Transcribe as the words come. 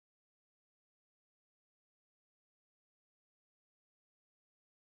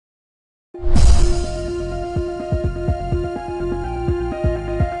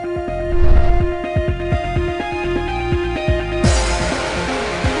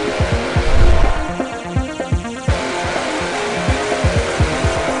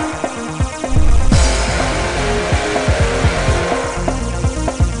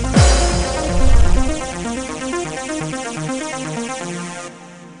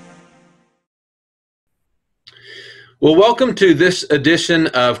Well, welcome to this edition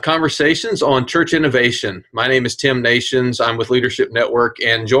of Conversations on Church Innovation. My name is Tim Nations. I'm with Leadership Network,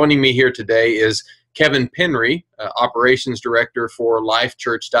 and joining me here today is Kevin Penry, Operations Director for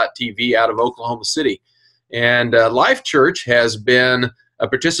LifeChurch.tv out of Oklahoma City. And Life Church has been a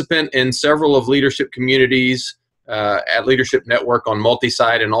participant in several of leadership communities at Leadership Network on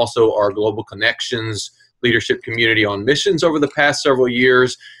multi-site, and also our Global Connections leadership community on missions over the past several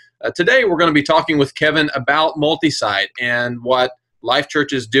years. Today, we're going to be talking with Kevin about multi-site and what Life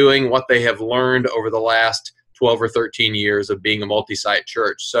Church is doing, what they have learned over the last 12 or 13 years of being a multi-site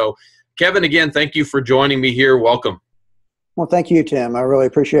church. So, Kevin, again, thank you for joining me here. Welcome. Well, thank you, Tim. I really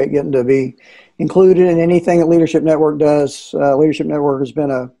appreciate getting to be included in anything that Leadership Network does. Leadership Network has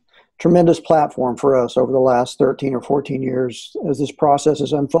been a tremendous platform for us over the last 13 or 14 years as this process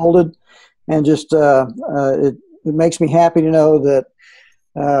has unfolded. And just it makes me happy to know that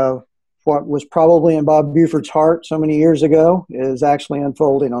what was probably in Bob Buford's heart so many years ago is actually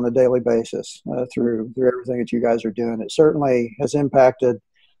unfolding on a daily basis through everything that you guys are doing. It certainly has impacted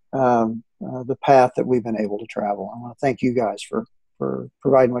the path that we've been able to travel. I want to thank you guys for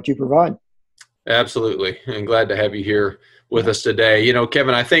providing what you provide. Absolutely. I'm glad to have you here with us today. You know,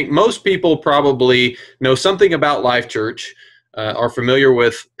 Kevin, I think most people probably know something about Life Church, are familiar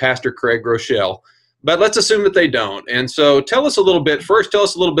with Pastor Craig Groeschel. But let's assume that they don't. And so tell us a little bit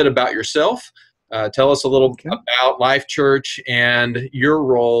about yourself. Tell us a little about Life Church and your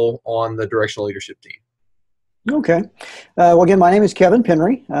role on the directional leadership team. Okay. Well, again, my name is Kevin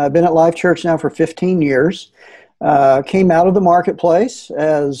Penry. I've been at Life Church now for 15 years. Came out of the marketplace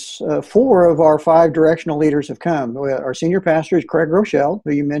as 4 of our 5 directional leaders have come. Our senior pastor is Craig Groeschel,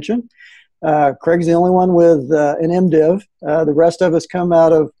 who you mentioned. Craig's the only one with an MDiv. The rest of us come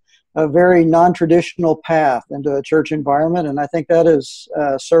out of a very non-traditional path into a church environment, and I think that has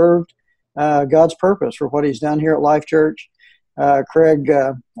served God's purpose for what he's done here at Life Church. Craig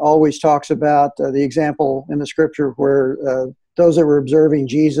always talks about the example in the scripture where those that were observing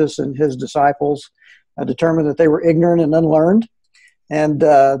Jesus and his disciples determined that they were ignorant and unlearned, and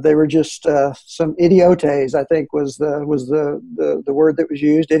they were just some idiotes, I think was the word that was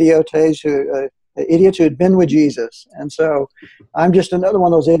used, idiotes, idiots who had been with Jesus. And so I'm just another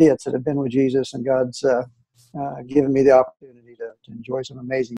one of those idiots that have been with Jesus, and God's given me the opportunity to enjoy some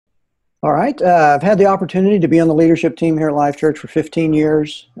amazing. All right. I've had the opportunity to be on the leadership team here at Life Church for 15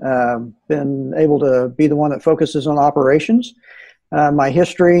 years. Been able to be the one that focuses on operations. My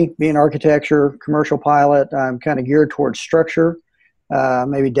history, being architecture, commercial pilot, I'm kind of geared towards structure,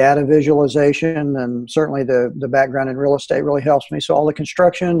 maybe data visualization, and certainly the background in real estate really helps me. So all the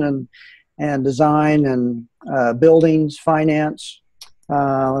construction and design and buildings, finance,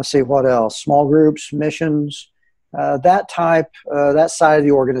 let's see what else, small groups, missions, that side of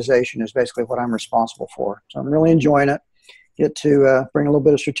the organization is basically what I'm responsible for. So I'm really enjoying it. Get to bring a little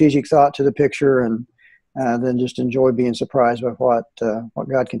bit of strategic thought to the picture, and then just enjoy being surprised by what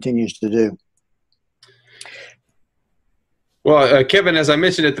God continues to do. Well, Kevin, as I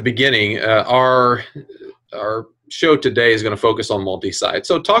mentioned at the beginning, our show today is going to focus on multi-site.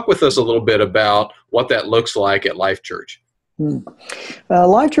 So talk with us a little bit about what that looks like at Life Church.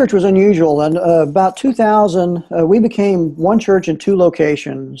 Life Church was unusual. And about 2000, we became one church in 2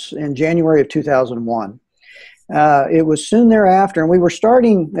 locations in January of 2001. It was soon thereafter, and we were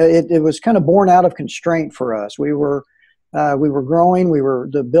starting, it was kind of born out of constraint for us. We were growing,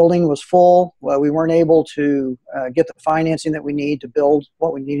 the building was full. We weren't able to get the financing that we need to build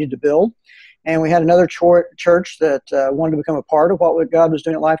what we needed to build. And we had another church that wanted to become a part of what God was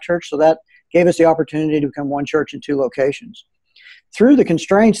doing at Life Church, so that gave us the opportunity to become one church in 2 locations. Through the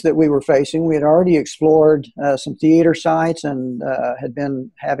constraints that we were facing, we had already explored some theater sites and had been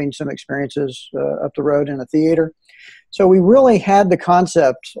having some experiences up the road in a theater. So we really had the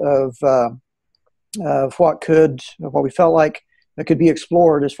concept of what we felt like that could be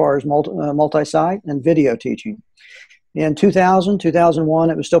explored as far as multi-site and video teaching. In 2000, 2001,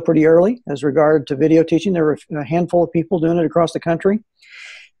 it was still pretty early as regard to video teaching. There were a handful of people doing it across the country.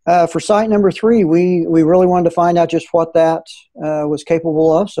 For site number 3, we really wanted to find out just what that was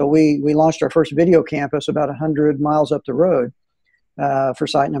capable of. So we launched our first video campus about 100 miles up the road for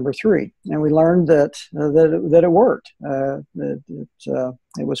site number 3. And we learned that it worked.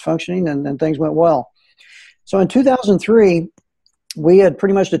 It was functioning and things went well. So in 2003, we had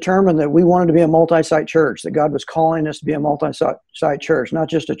pretty much determined that we wanted to be a multi-site church, that God was calling us to be a multi-site church, not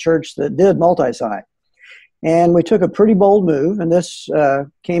just a church that did multi-site. And we took a pretty bold move, and this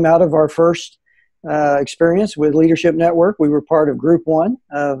came out of our first experience with Leadership Network. We were part of Group 1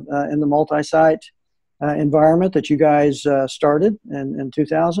 in the multi-site environment that you guys started in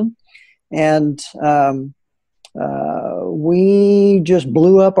 2000. And we just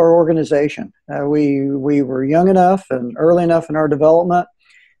blew up our organization. We were young enough and early enough in our development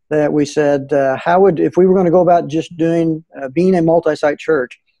that we said, if we were going to go about just doing being a multi-site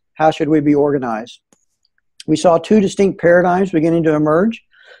church, how should we be organized? We saw two distinct paradigms beginning to emerge.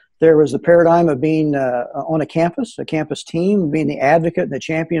 There was the paradigm of being on a campus team, being the advocate and the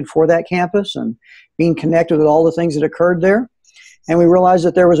champion for that campus and being connected with all the things that occurred there. And we realized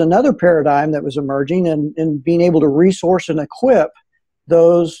that there was another paradigm that was emerging in being able to resource and equip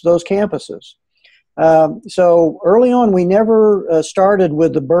those campuses. So early on, we never started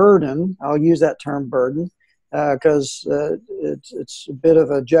with the burden. I'll use that term burden because it's a bit of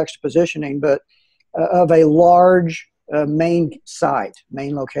a juxtapositioning, but of a large main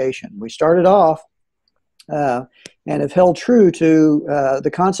location. We started off and have held true to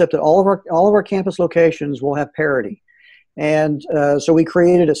the concept that all of our campus locations will have parity. And so we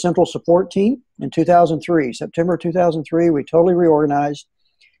created a central support team in 2003. September 2003, we totally reorganized.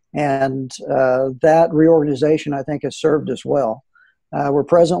 And that reorganization, I think, has served us well. We're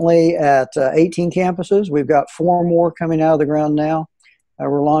presently at 18 campuses. We've got 4 more coming out of the ground now.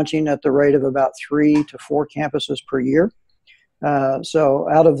 We're launching at the rate of about 3 to 4 campuses per year. So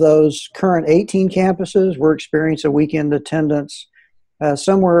out of those current 18 campuses, we're experiencing a weekend attendance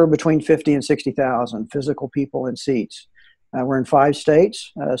somewhere between 50 and 60,000 physical people in seats. We're in 5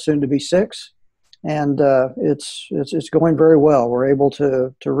 states, soon to be 6. And it's going very well. We're able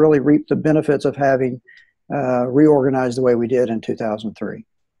to really reap the benefits of having reorganized the way we did in 2003.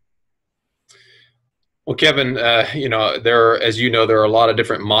 Well, Kevin, as you know, there are a lot of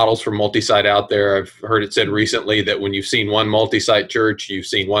different models for multi-site out there. I've heard it said recently that when you've seen one multi-site church, you've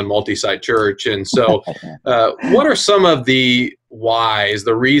seen one multi-site church. And so what are some of the whys,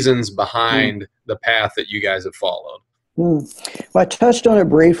 the reasons behind the path that you guys have followed? Well, I touched on it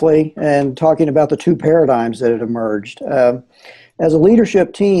briefly and talking about the 2 paradigms that had emerged. As a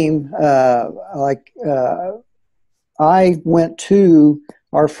leadership team, I went to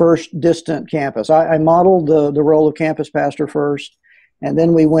our first distant campus. I modeled the role of campus pastor first, and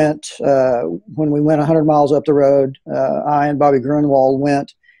then we went, when we went 100 miles up the road, I and Bobby Grunwald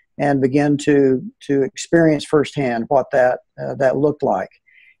went and began to experience firsthand what that looked like.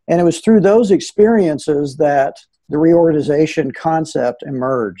 And it was through those experiences that the reorganization concept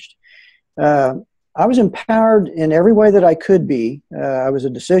emerged. I was empowered in every way that I could be. I was a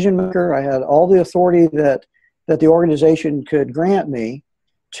decision maker. I had all the authority that the organization could grant me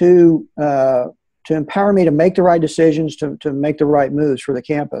to empower me to make the right decisions, to make the right moves for the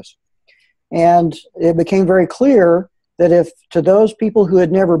campus. And it became very clear that if to those people who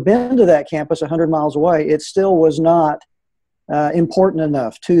had never been to that campus 100 miles away, it still was not important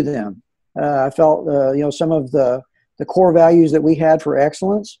enough to them. I felt, some of the core values that we had for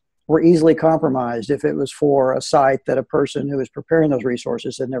excellence were easily compromised if it was for a site that a person who was preparing those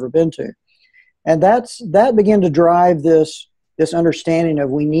resources had never been to. And that began to drive this understanding of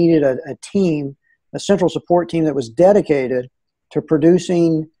we needed a team, a central support team that was dedicated to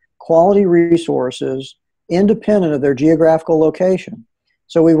producing quality resources independent of their geographical location.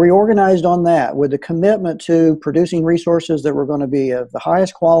 So we reorganized on that with the commitment to producing resources that were going to be of the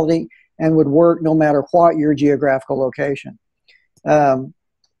highest quality and would work no matter what your geographical location.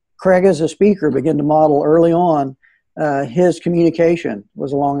 Craig, as a speaker, began to model early on his communication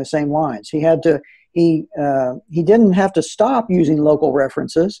was along the same lines. He didn't have to stop using local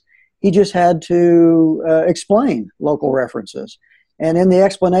references. He just had to explain local references. And in the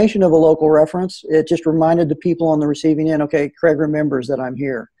explanation of a local reference, it just reminded the people on the receiving end, okay, Craig remembers that I'm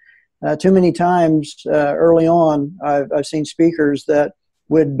here. Too many times early on, I've seen speakers that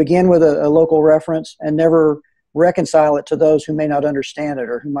would begin with a local reference and never reconcile it to those who may not understand it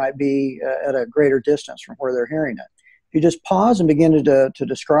or who might be at a greater distance from where they're hearing it. If you just pause and begin to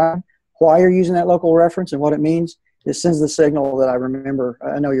describe why you're using that local reference and what it means, it sends the signal that I remember,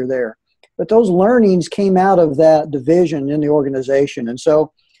 I know you're there. But those learnings came out of that division in the organization. And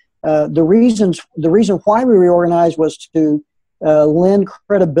so the reason why we reorganized was to lend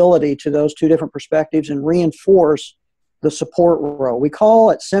credibility to those 2 different perspectives and reinforce the support role. We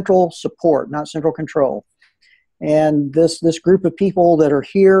call it central support, not central control. And this group of people that are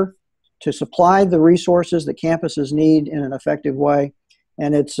here to supply the resources that campuses need in an effective way,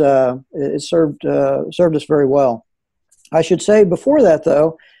 and it served us very well. I should say before that,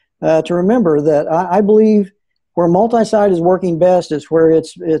 though, to remember that I believe where multi-site is working best is where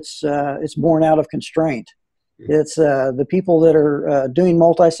it's born out of constraint. It's the people that are doing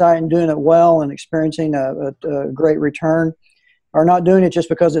multi-site and doing it well and experiencing a great return are not doing it just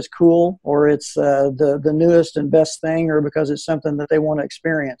because it's cool or it's the newest and best thing or because it's something that they want to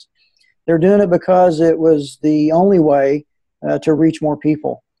experience. They're doing it because it was the only way to reach more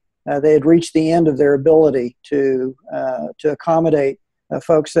people. They had reached the end of their ability to accommodate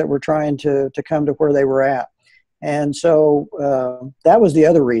folks that were trying to come to where they were at. And so that was the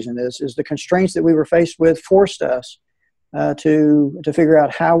other reason is the constraints that we were faced with forced us to figure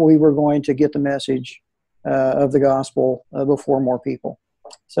out how we were going to get the message of the gospel before more people.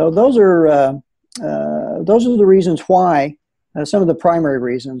 So those are the reasons why, some of the primary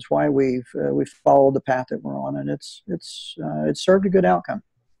reasons why we've followed the path that we're on, and it's served a good outcome.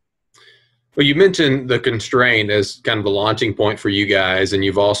 Well, you mentioned the constraint as kind of a launching point for you guys, and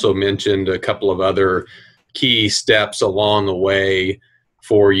you've also mentioned a couple of other key steps along the way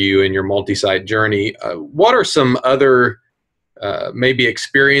for you in your multi-site journey. What are some other maybe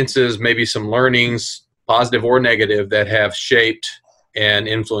experiences, maybe some learnings, positive or negative, that have shaped and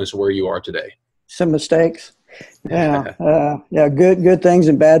influenced where you are today? Some mistakes. Yeah, good things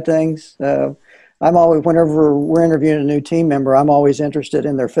and bad things. I'm always, whenever we're interviewing a new team member, I'm always interested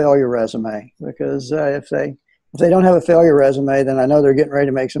in their failure resume, because if they don't have a failure resume, then I know they're getting ready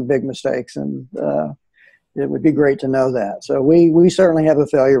to make some big mistakes, and it would be great to know that. So we certainly have a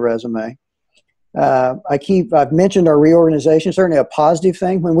failure resume. I've mentioned our reorganization, certainly a positive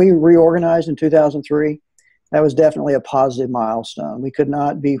thing. When we reorganized in 2003, that was definitely a positive milestone. We could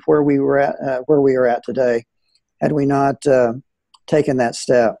not be where we are at today had we not taken that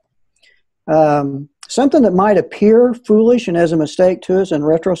step. Something that might appear foolish and as a mistake to us in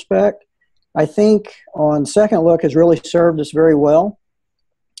retrospect, I think on second look has really served us very well.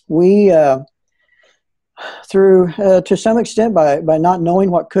 We, to some extent, by not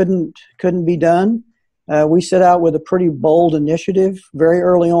knowing what couldn't be done, we set out with a pretty bold initiative very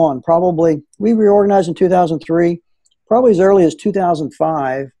early on. Probably, we reorganized in 2003, probably as early as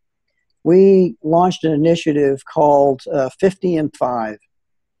 2005. We launched an initiative called 50 and 5.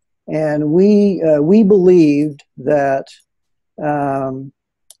 And we believed that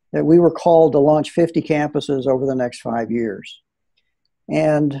we were called to launch 50 campuses over the next 5 years.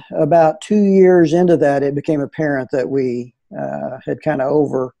 And about 2 years into that, it became apparent that we had kind of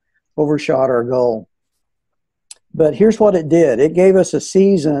overshot our goal. But here's what it did. It gave us a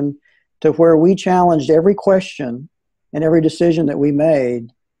season to where we challenged every question and every decision that we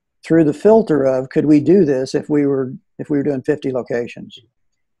made through the filter of, could we do this if we were doing 50 locations?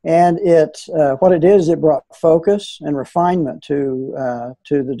 And what it did is it brought focus and refinement to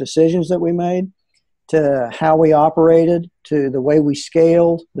the decisions that we made, to how we operated, to the way we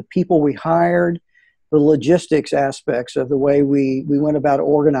scaled, the people we hired, the logistics aspects of the way we went about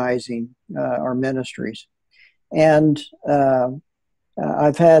organizing our ministries. And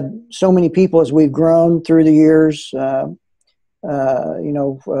I've had so many people as we've grown through the years,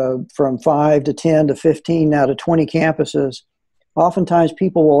 from 5 to 10 to 15, now to 20 campuses. Oftentimes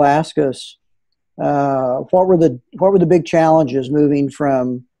people will ask us, what were the big challenges moving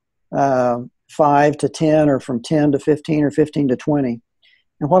from 5 to 10, or from 10 to 15, or 15 to 20?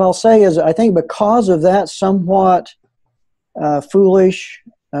 And what I'll say is, I think because of that somewhat foolish,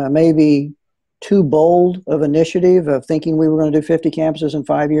 maybe too bold of initiative of thinking we were going to do 50 campuses in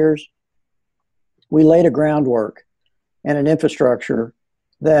 5 years, we laid a groundwork and an infrastructure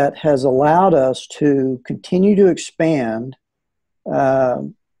that has allowed us to continue to expand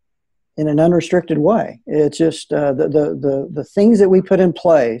in an unrestricted way. It's just the things that we put in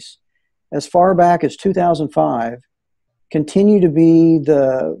place as far back as 2005 continue to be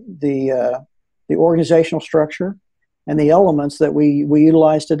the organizational structure and the elements that we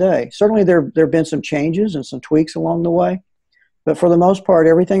utilize today. Certainly there have been some changes and some tweaks along the way, but for the most part,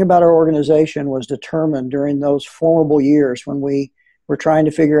 everything about our organization was determined during those formidable years when we were trying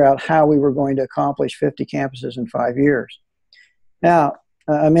to figure out how we were going to accomplish 50 campuses in 5 years. Now,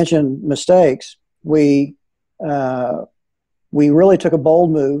 I mentioned mistakes. We really took a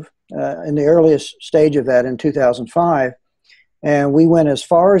bold move in the earliest stage of that in 2005, and we went as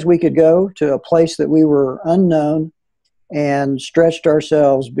far as we could go to a place that we were unknown and stretched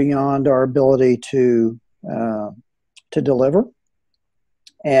ourselves beyond our ability to deliver.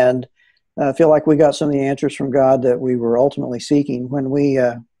 And I feel like we got some of the answers from God that we were ultimately seeking when we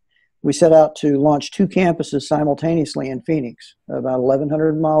set out to launch 2 campuses simultaneously in Phoenix, about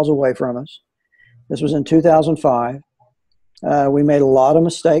 1,100 miles away from us. This was in 2005. We made a lot of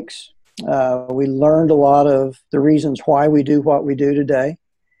mistakes. We learned a lot of the reasons why we do what we do today.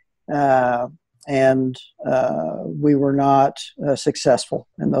 And we were not successful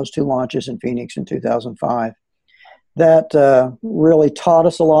in those 2 launches in Phoenix in 2005. That really taught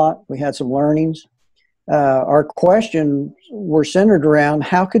us a lot. We had some learnings. Our questions were centered around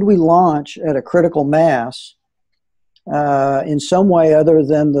how could we launch at a critical mass in some way other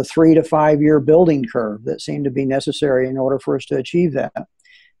than the 3 to 5 year building curve that seemed to be necessary in order for us to achieve that.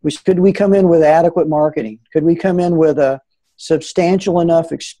 Could we come in with adequate marketing? Could we come in with a substantial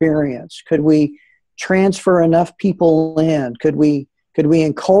enough experience? Could we transfer enough people in? Could we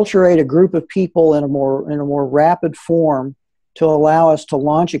enculturate a group of people in a more rapid form to allow us to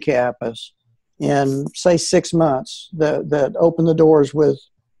launch a campus in, say, 6 months that open the doors with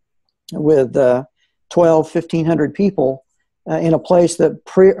 1,500 people in a place that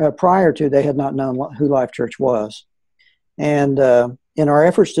prior to they had not known who Life Church was. And in our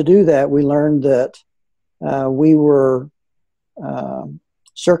efforts to do that, we learned that we were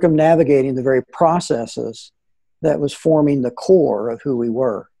circumnavigating the very processes that was forming the core of who we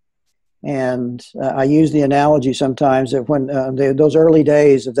were. And I use the analogy sometimes that when those early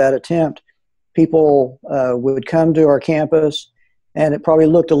days of that attempt, people would come to our campus, and it probably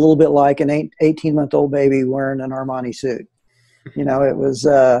looked a little bit like an 18-month-old baby wearing an Armani suit. You know, it was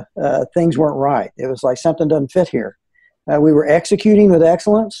things weren't right. It was like something doesn't fit here. We were executing with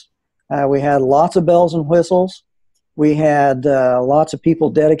excellence. We had lots of bells and whistles. We had lots of people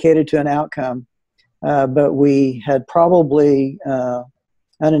dedicated to an outcome, but we had probably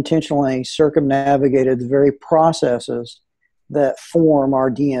unintentionally circumnavigated the very processes that form our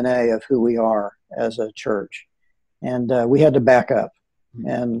DNA of who we are as a church. And we had to back up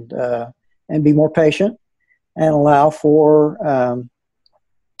and be more patient and allow for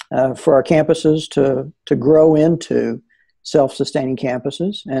our campuses to grow into self-sustaining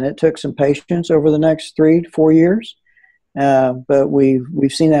campuses. And it took some patience over the next 3 to 4 years, but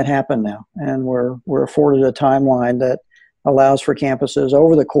we've seen that happen now, and we're afforded a timeline that allows for campuses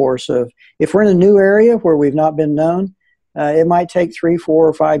over the course of, if we're in a new area where we've not been known, it might take 3, 4,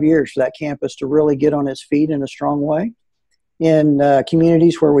 or 5 years for that campus to really get on its feet in a strong way. In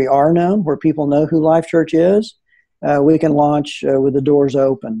communities where we are known, where people know who Life Church is, we can launch with the doors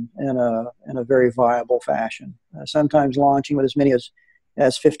open in a very viable fashion. Sometimes launching with as many as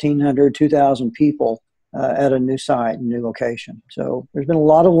 1,500, 2,000 people at a new site, a new location. So there's been a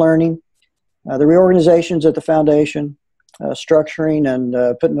lot of learning. The reorganizations at the foundation, structuring and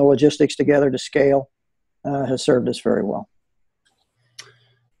putting the logistics together to scale has served us very well.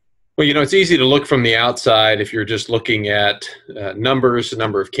 Well, you know, it's easy to look from the outside if you're just looking at numbers, the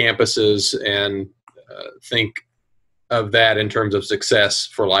number of campuses, and think of that in terms of success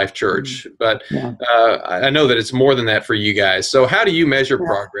for Life Church. But yeah. I know that it's more than that for you guys. So how do you measure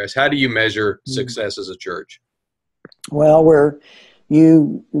progress? How do you measure success as a church? Well,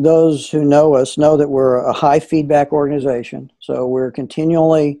 those who know us know that we're a high feedback organization. So we're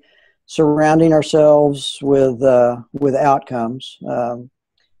continually surrounding ourselves with outcomes.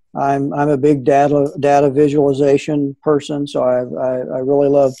 I'm a big data visualization person, so I really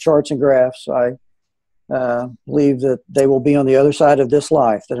love charts and graphs. I believe that they will be on the other side of this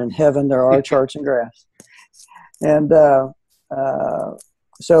life, that in heaven there are charts and graphs. And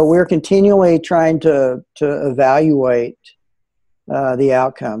so we're continually trying to evaluate the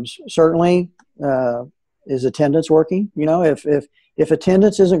outcomes. Certainly, is attendance working? You know, if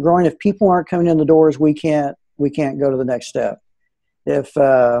attendance isn't growing, if people aren't coming in the doors, we can't go to the next step. If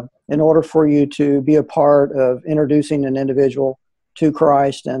in order for you to be a part of introducing an individual to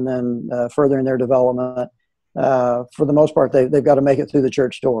Christ and then furthering their development, for the most part, they've got to make it through the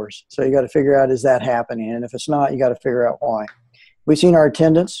church doors. So you got to figure out, is that happening? And if it's not, you got to figure out why. We've seen our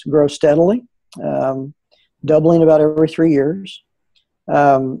attendance grow steadily, doubling about every 3 years.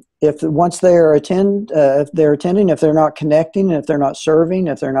 If they're attending, if they're not connecting, if they're not serving,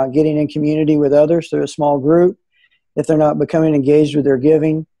 if they're not getting in community with others through a small group, if they're not becoming engaged with their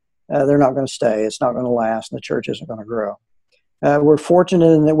giving, they're not going to stay. It's not going to last, and the church isn't going to grow. We're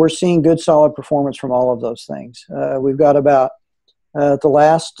fortunate in that we're seeing good, solid performance from all of those things. We've got about, at the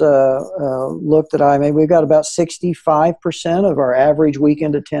last look that I made, we've got about 65% of our average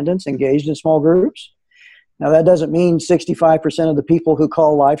weekend attendance engaged in small groups. Now, that doesn't mean 65% of the people who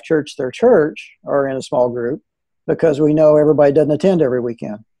call Life Church their church are in a small group, because we know everybody doesn't attend every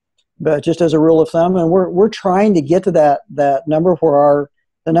weekend. But just as a rule of thumb, and we're trying to get to that number where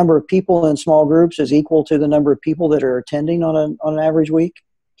the number of people in small groups is equal to the number of people that are attending on an average week,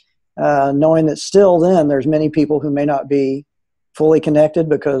 knowing that still then there's many people who may not be fully connected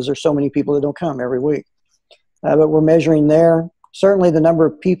because there's so many people that don't come every week. But we're measuring there. Certainly the number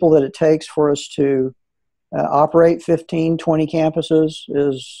of people that it takes for us to operate 15, 20 campuses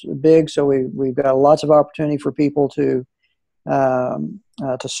is big, so we've got lots of opportunity for people to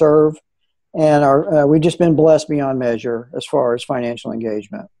serve. And we've just been blessed beyond measure as far as financial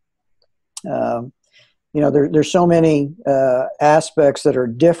engagement. There's so many aspects that are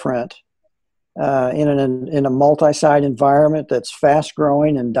different in a multi-site environment that's fast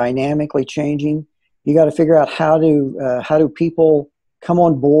growing and dynamically changing. You got to figure out how do people come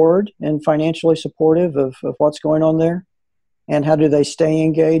on board and financially supportive of what's going on there, and how do they stay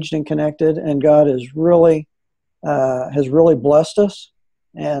engaged and connected. And God has really blessed us,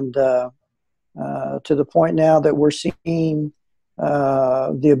 and to the point now that we're seeing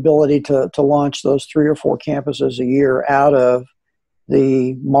the ability to launch those 3 or 4 campuses a year out of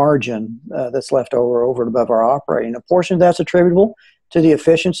the margin that's left over and above our operating. A portion of that's attributable to the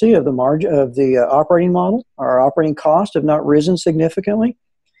efficiency of the margin of the operating model. Our operating costs have not risen significantly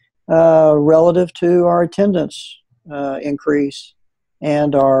relative to our attendance increase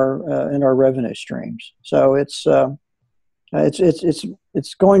and our revenue streams. So it's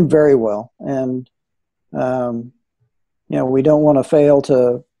going very well, and we don't want to fail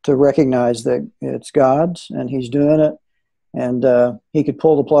to recognize that it's God's and He's doing it, and He could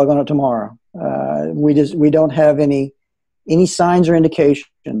pull the plug on it tomorrow. We don't have any signs or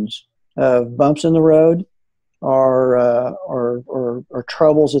indications of bumps in the road or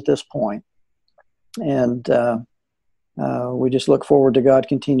troubles at this point, and we just look forward to God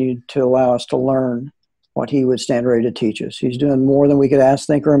continue to allow us to learn what He would stand ready to teach us. He's doing more than we could ask,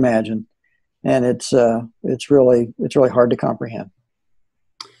 think, or imagine, and it's really hard to comprehend.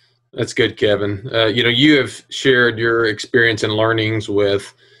 That's good, Kevin. You have shared your experience and learnings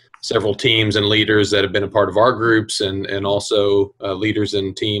with several teams and leaders that have been a part of our groups, and also leaders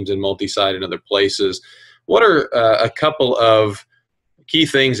and teams in multi-site and other places. What are a couple of key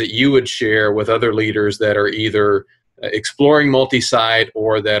things that you would share with other leaders that are either exploring multi-site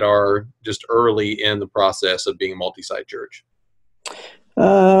or that are just early in the process of being a multi-site church?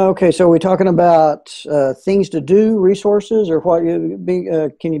 Okay, so we're talking about things to do, resources, or what?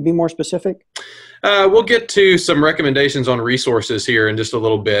 Can you be more specific? We'll get to some recommendations on resources here in just a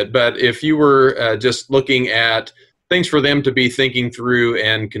little bit, but if you were just looking at things for them to be thinking through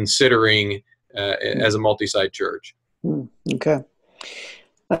and considering as a multi-site church. Okay.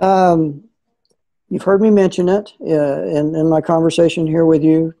 You've heard me mention it in my conversation here with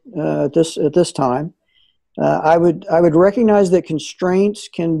you at this time. I would recognize that constraints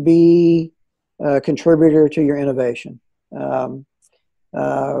can be a contributor to your innovation.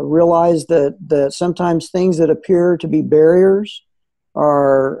 Realize that sometimes things that appear to be barriers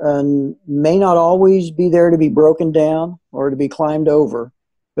may not always be there to be broken down or to be climbed over,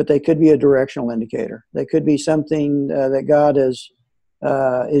 but they could be a directional indicator. They could be something that God is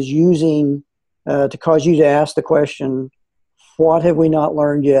using to cause you to ask the question, what have we not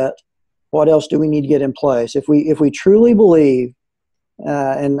learned yet? What else do we need to get in place? If we truly believe,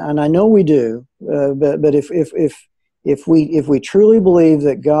 and I know we do, but if we truly believe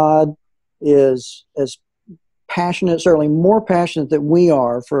that God is as passionate, certainly more passionate than we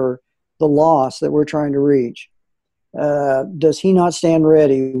are for the lost that we're trying to reach, does He not stand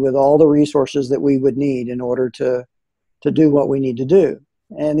ready with all the resources that we would need in order to do what we need to do?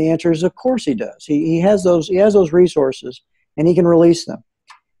 And the answer is, of course He does. He has those resources, and He can release them.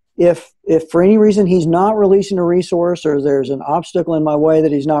 If for any reason He's not releasing a resource, or there's an obstacle in my way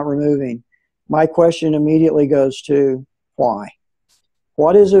that He's not removing, my question immediately goes to why.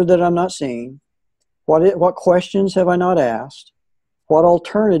 What is it that I'm not seeing? What questions have I not asked? What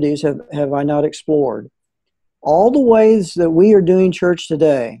alternatives have I not explored? All the ways that we are doing church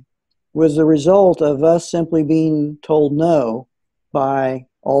today was the result of us simply being told no by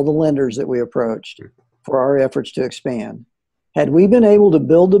all the lenders that we approached for our efforts to expand. Had we been able to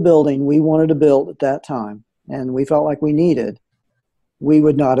build the building we wanted to build at that time, and we felt like we needed, we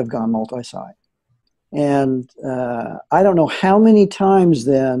would not have gone multi-site. And I don't know how many times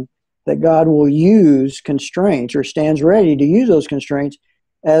then that God will use constraints, or stands ready to use those constraints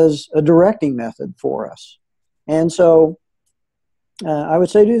as a directing method for us. And so I would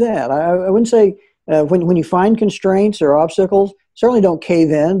say do that. I wouldn't say when you find constraints or obstacles, certainly don't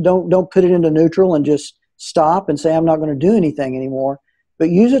cave in. Don't put it into neutral and just stop and say, I'm not going to do anything anymore. But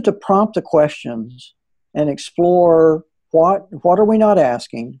use it to prompt the questions and explore what are we not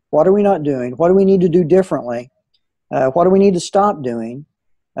asking? What are we not doing? What do we need to do differently? What do we need to stop doing?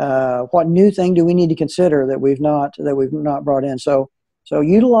 What new thing do we need to consider that we've not brought in? So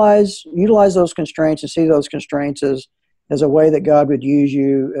utilize those constraints and see those constraints as a way that God would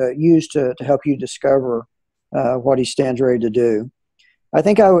use to help you discover what He stands ready to do. I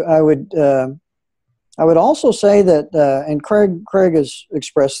think I would also say that, and Craig has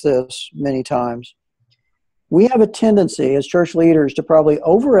expressed this many times, we have a tendency as church leaders to probably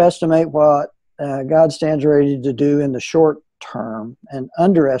overestimate what God stands ready to do in the short term and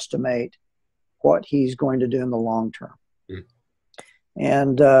underestimate what He's going to do in the long term.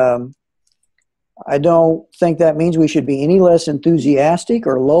 And I don't think that means we should be any less enthusiastic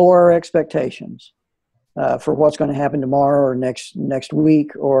or lower our expectations for what's going to happen tomorrow or next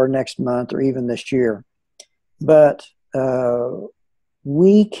week or next month or even this year. But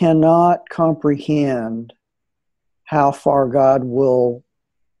we cannot comprehend how far God will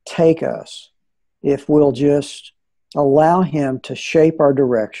take us if we'll just allow Him to shape our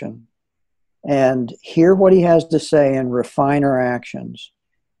direction and hear what He has to say and refine our actions.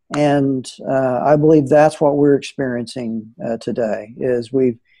 And I believe that's what we're experiencing today. Is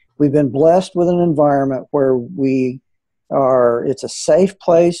we've been blessed with an environment where it's a safe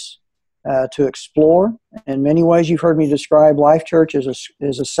place to explore. In many ways, you've heard me describe Life Church as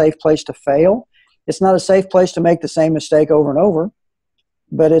a safe place to fail. It's not a safe place to make the same mistake over and over,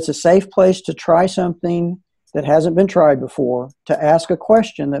 but it's a safe place to try something that hasn't been tried before, to ask a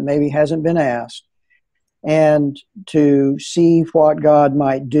question that maybe hasn't been asked, and to see what God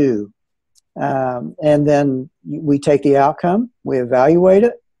might do. And then we take the outcome, we evaluate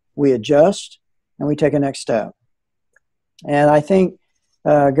it, we adjust, and we take a next step. And I think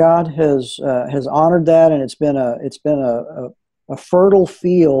God has honored that, and it's been a fertile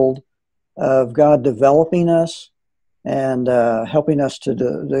field of God developing us and helping us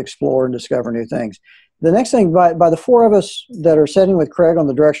to explore and discover new things. The next thing, by the four of us that are sitting with Craig on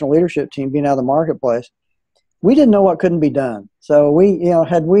the directional leadership team, being out of the marketplace, we didn't know what couldn't be done. So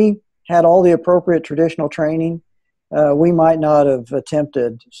had we had all the appropriate traditional training, we might not have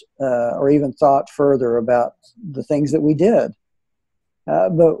attempted or even thought further about the things that we did.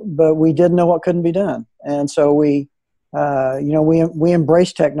 But we did know what couldn't be done, and so we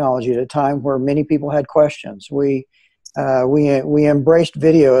embraced technology at a time where many people had questions. We embraced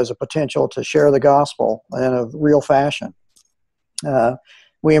video as a potential to share the gospel in a real fashion.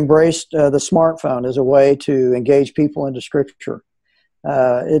 We embraced the smartphone as a way to engage people into Scripture.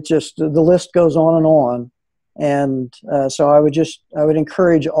 The list goes on and on. And so I would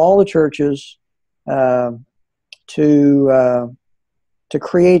encourage all the churches to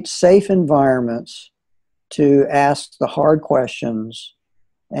create safe environments to ask the hard questions,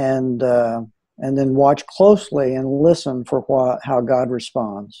 and then watch closely and listen for how God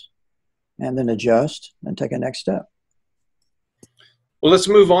responds, and then adjust and take a next step. Well, let's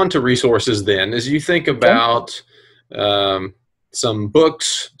move on to resources then. As you think about some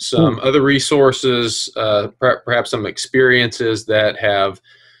books, some other resources, perhaps some experiences that have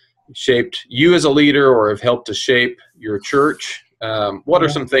shaped you as a leader or have helped to shape your church, what are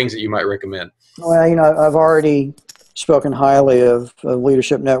some things that you might recommend? Well, I've already spoken highly of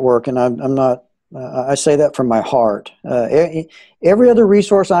Leadership Network, and I'm not. I say that from my heart. Every other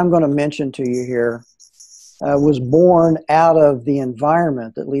resource I'm going to mention to you here was born out of the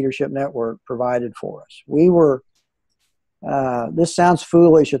environment that Leadership Network provided for us. We were. This sounds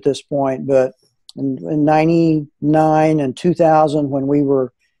foolish at this point, but in 99 and 2000, when we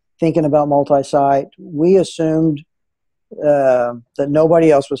were thinking about multi-site, we assumed that nobody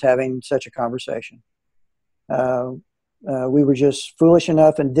else was having such a conversation. We were just foolish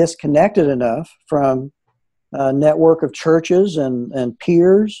enough and disconnected enough from a network of churches and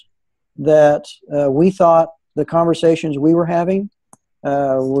peers that we thought the conversations we were having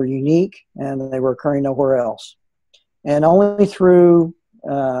were unique and they were occurring nowhere else. And only through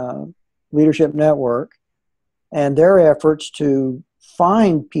Leadership Network and their efforts to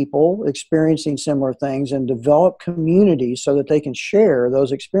find people experiencing similar things and develop communities so that they can share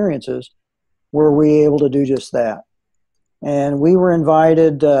those experiences were we able to do just that. And we were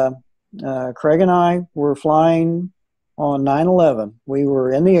invited, Craig and I were flying on 9/11. We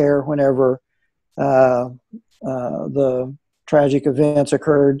were in the air whenever the tragic events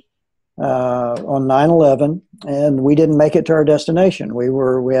occurred on 9/11, and we didn't make it to our destination. We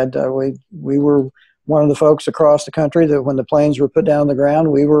were one of the folks across the country that when the planes were put down on the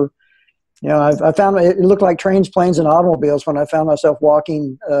ground, we were, I found it looked like trains, planes, and automobiles when I found myself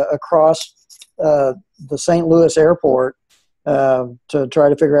walking across the St. Louis airport to try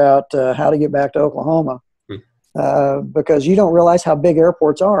to figure out how to get back to Oklahoma, because you don't realize how big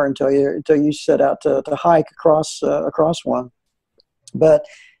airports are until you set out to hike across one. But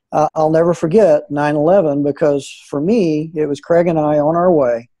I'll never forget 9/11, because for me, it was Craig and I on our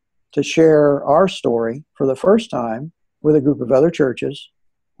way to share our story for the first time with a group of other churches,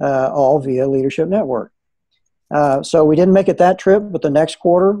 all via Leadership Network. So we didn't make it that trip, but the next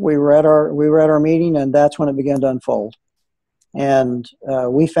quarter we were at our meeting, and that's when it began to unfold. And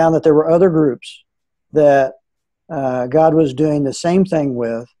we found that there were other groups that God was doing the same thing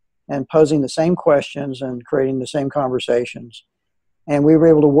with, and posing the same questions and creating the same conversations. And we were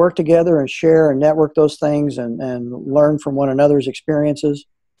able to work together and share and network those things and learn from one another's experiences.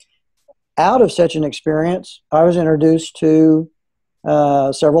 out of such an experience, I was introduced to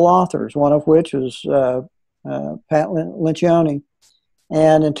several authors, one of which was Pat Lencioni.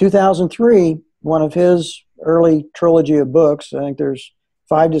 And in 2003, one of his early trilogy of books, I think there's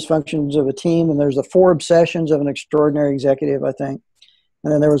 5 Dysfunctions of a Team, and there's the 4 Obsessions of an Extraordinary Executive, I think.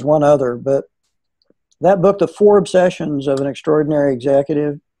 And then there was one other. But that book, The 4 Obsessions of an Extraordinary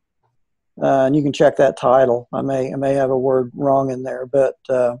Executive, and you can check that title. I may have a word wrong in there, but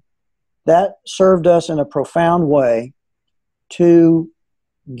that served us in a profound way to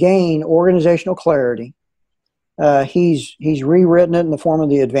gain organizational clarity. He's rewritten it in the form of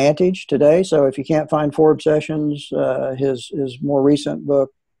The Advantage today. So if you can't find 4 Obsessions, his more recent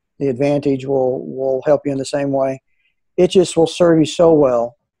book, The Advantage, will help you in the same way. It just will serve you so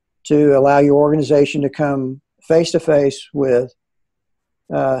well to allow your organization to come face to face with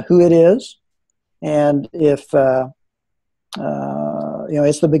who it is, and if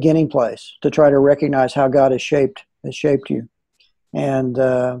it's the beginning place to try to recognize how God has shaped you, and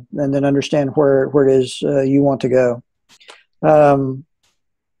then understand where it is you want to go. And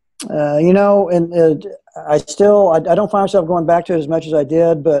I don't find myself going back to it as much as I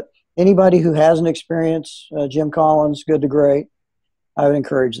did, but anybody who hasn't experienced Jim Collins' Good to Great, I would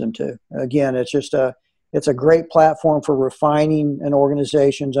encourage them to. Again, it's a great platform for refining an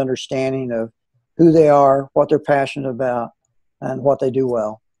organization's understanding of who they are, what they're passionate about, and what they do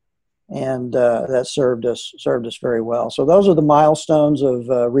well. And that served us very well. So those are the milestones of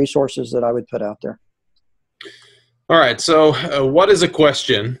resources that I would put out there. All right. So what is a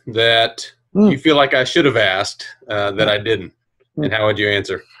question that you feel like I should have asked that I didn't? And how would you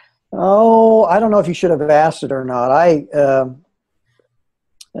answer? Oh, I don't know if you should have asked it or not.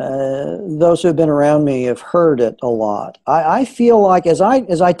 Those who have been around me have heard it a lot. I feel like as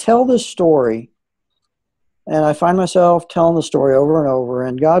I tell this story, and I find myself telling the story over and over,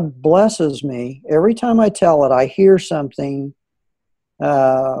 and God blesses me. Every time I tell it, I hear something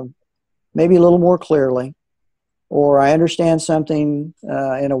maybe a little more clearly, or I understand something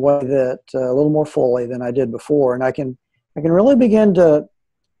in a way that a little more fully than I did before. And I can really begin to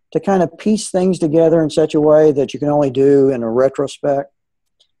kind of piece things together in such a way that you can only do in a retrospect.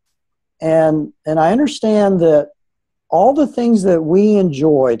 And I understand that all the things that we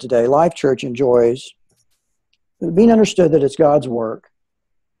enjoy today, Life Church enjoys, being understood that it's God's work.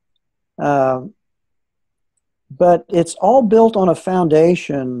 But it's all built on a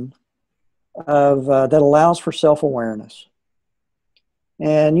foundation of that allows for self-awareness.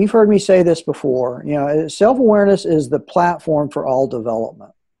 And you've heard me say this before. Self-awareness is the platform for all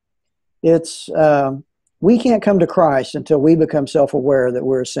development. It's we can't come to Christ until we become self-aware that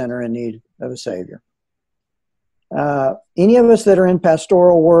we're a sinner in need of a Savior. Any of us that are in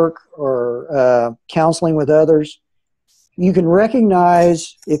pastoral work or counseling with others, you can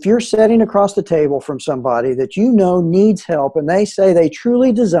recognize if you're sitting across the table from somebody that you know needs help, and they say they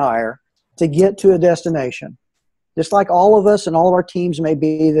truly desire to get to a destination, just like all of us and all of our teams may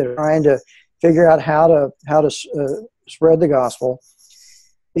be that are trying to figure out how to spread the gospel.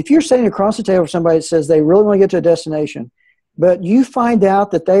 If you're sitting across the table with somebody that says they really want to get to a destination, but you find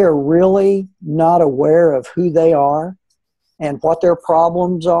out that they are really not aware of who they are and what their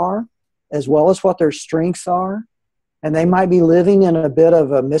problems are, as well as what their strengths are, and they might be living in a bit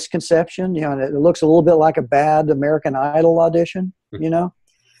of a misconception, and it looks a little bit like a bad American Idol audition,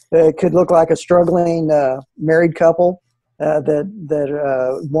 It could look like a struggling married couple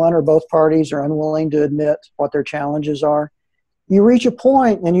that one or both parties are unwilling to admit what their challenges are. You reach a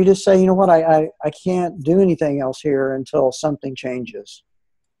point and you just say, you know what, I can't do anything else here until something changes.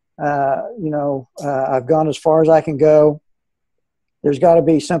 I've gone as far as I can go. There's got to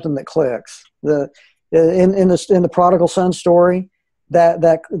be something that clicks. In the prodigal son story,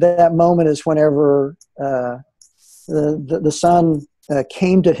 that moment is whenever the son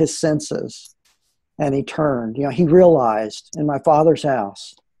came to his senses and he turned. He realized, in my Father's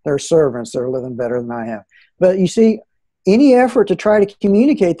house there are servants that are living better than I have. But you see, any effort to try to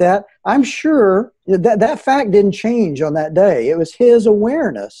communicate that, I'm sure that fact didn't change on that day. It was his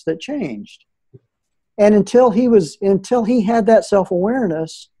awareness that changed. And until he had that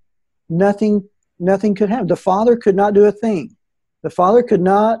self-awareness, nothing could happen. The Father could not do a thing. The Father could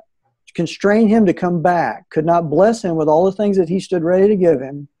not constrain him to come back, could not bless him with all the things that he stood ready to give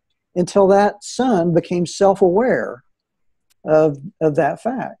him until that son became self-aware of that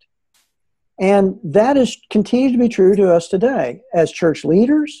fact. And that continues to be true to us today as church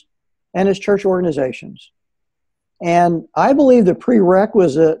leaders and as church organizations. And I believe the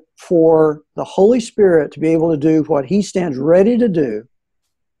prerequisite for the Holy Spirit to be able to do what he stands ready to do,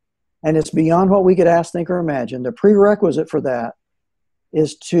 and it's beyond what we could ask, think, or imagine, the prerequisite for that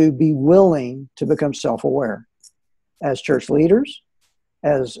is to be willing to become self-aware as church leaders,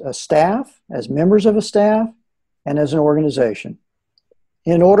 as a staff, as members of a staff, and as an organization.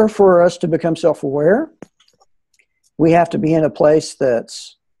 In order for us to become self-aware, we have to be in a place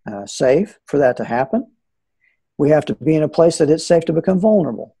that's safe for that to happen. We have to be in a place that it's safe to become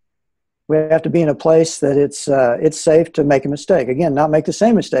vulnerable. We have to be in a place that it's safe to make a mistake. Again, not make the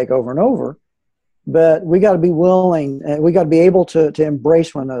same mistake over and over, but we got to be willing, and we got to be able to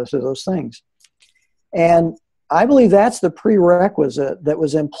embrace one of those things. And I believe that's the prerequisite that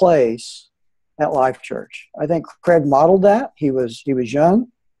was in place at Life Church. I think Craig modeled that. He was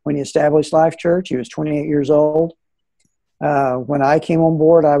young when he established Life Church. He was 28 years old. When I came on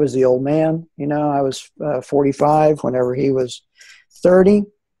board, I was the old man. I was 45 whenever he was 30.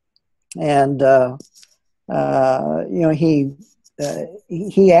 And,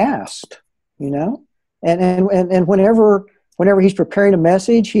 he asked, and whenever he's preparing a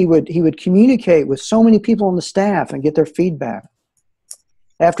message, he would communicate with so many people on the staff and get their feedback.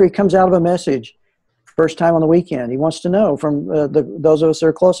 After he comes out of a message, first time on the weekend, he wants to know from those of us that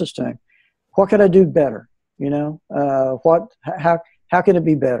are closest to him, what could I do better? How can it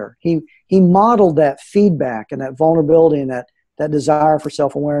be better? He modeled that feedback and that vulnerability and that desire for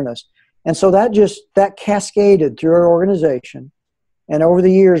self-awareness. And so that cascaded through our organization. And over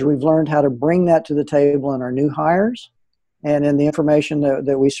the years, we've learned how to bring that to the table in our new hires and in the information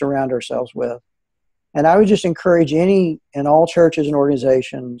that we surround ourselves with. And I would just encourage any and all churches and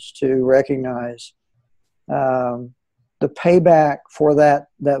organizations to recognize the payback for that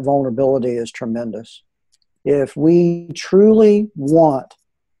vulnerability is tremendous. If we truly want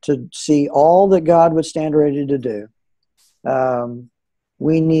to see all that God would stand ready to do,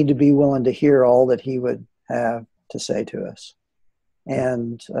 we need to be willing to hear all that He would have to say to us.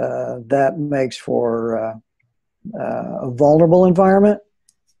 And that makes for a vulnerable environment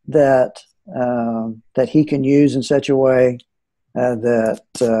that He can use in such a way that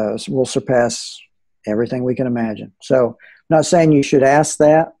will surpass everything we can imagine. So I'm not saying you should ask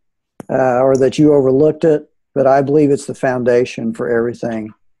that or that you overlooked it, but I believe it's the foundation for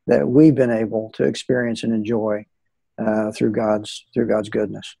everything that we've been able to experience and enjoy through God's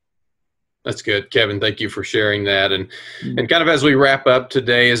goodness. That's good, Kevin. Thank you for sharing that. And kind of as we wrap up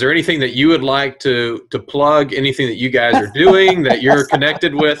today, is there anything that you would like to plug? Anything that you guys are doing that you're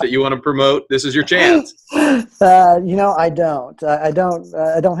connected with that you want to promote? This is your chance. I don't. I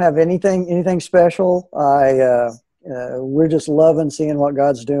don't have anything special. We're just loving seeing what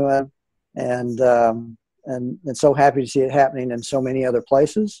God's doing, and so happy to see it happening in so many other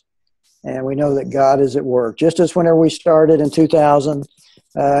places. And we know that God is at work. Just as whenever we started in 2000,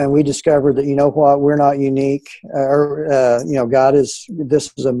 and we discovered that, we're not unique. God is.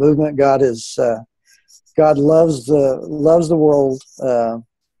 This is a movement. God loves the world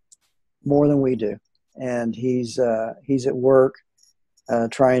more than we do, and He's at work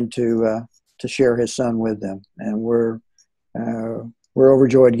trying to share His Son with them, and we're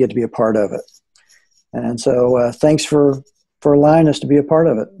overjoyed to get to be a part of it. And so, thanks for allowing us to be a part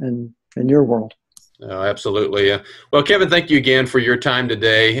of it in your world. Oh, absolutely. Well, Kevin, thank you again for your time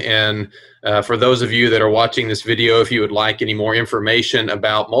today. And for those of you that are watching this video, if you would like any more information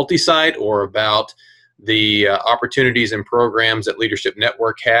about multi-site or about the opportunities and programs that Leadership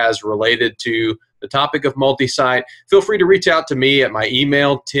Network has related to the topic of multi-site, feel free to reach out to me at my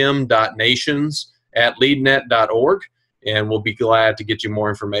email, tim.nations@leadnet.org, and we'll be glad to get you more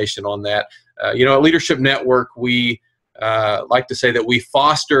information on that. At Leadership Network, we like to say that we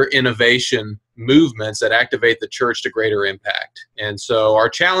foster innovation movements that activate the church to greater impact. And so our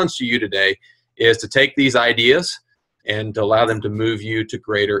challenge to you today is to take these ideas and to allow them to move you to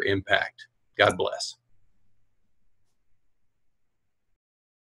greater impact. God bless.